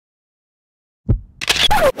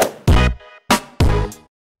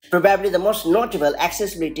Probably the most notable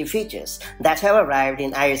accessibility features that have arrived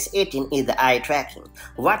in iOS 18 is the eye tracking.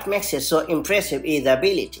 What makes it so impressive is the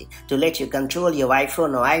ability to let you control your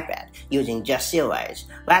iPhone or iPad using just your eyes.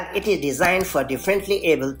 While it is designed for differently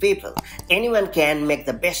abled people, anyone can make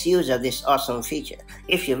the best use of this awesome feature.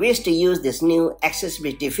 If you wish to use this new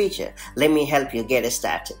accessibility feature, let me help you get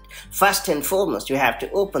started. First and foremost, you have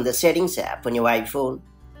to open the Settings app on your iPhone.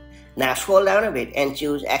 Now scroll down a bit and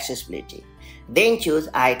choose Accessibility. Then choose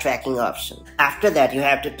Eye Tracking option. After that, you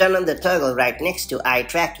have to turn on the toggle right next to Eye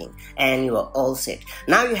Tracking and you are all set.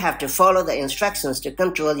 Now you have to follow the instructions to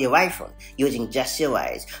control your iPhone using just your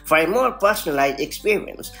eyes. For a more personalized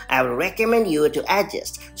experience, I would recommend you to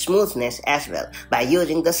adjust smoothness as well by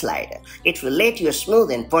using the slider. It will let you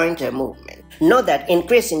smoothen pointer movement. Note that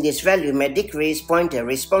increasing this value may decrease pointer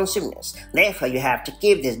responsiveness. Therefore, you have to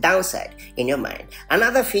keep this downside in your mind.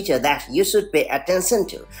 Another feature that you should pay attention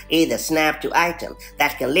to is the Snap to Item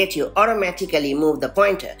that can let you automatically move the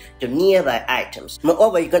pointer to nearby items.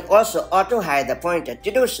 Moreover, you can also auto-hide the pointer.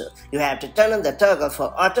 To do so, you have to turn on the toggle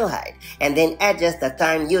for auto-hide and then adjust the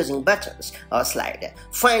time using buttons or slider.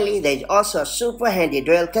 Finally, there is also a super handy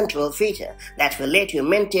dual control feature that will let you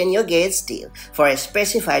maintain your gaze still for a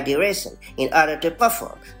specified duration in order to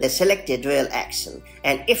perform the selected dual action.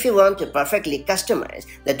 And if you want to perfectly customize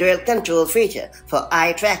the dual control feature for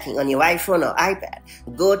eye tracking on your iPhone or iPad,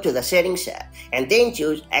 go to the Settings app and then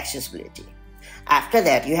choose Accessibility. After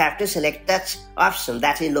that, you have to select Touch option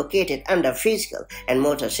that is located under Physical and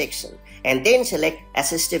Motor section, and then select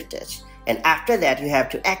Assistive Touch. And after that, you have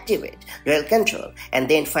to activate dual control and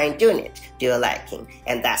then fine-tune it to your liking.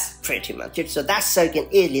 And that's pretty much it. So that's how you can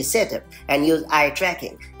easily set up and use eye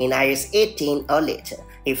tracking in iOS 18 or later.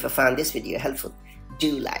 If you found this video helpful,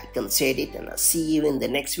 do like and share it, and I'll see you in the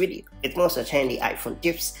next video with more such handy iPhone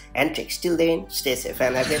tips and tricks. Till then, stay safe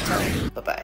and have a good time. Bye-bye.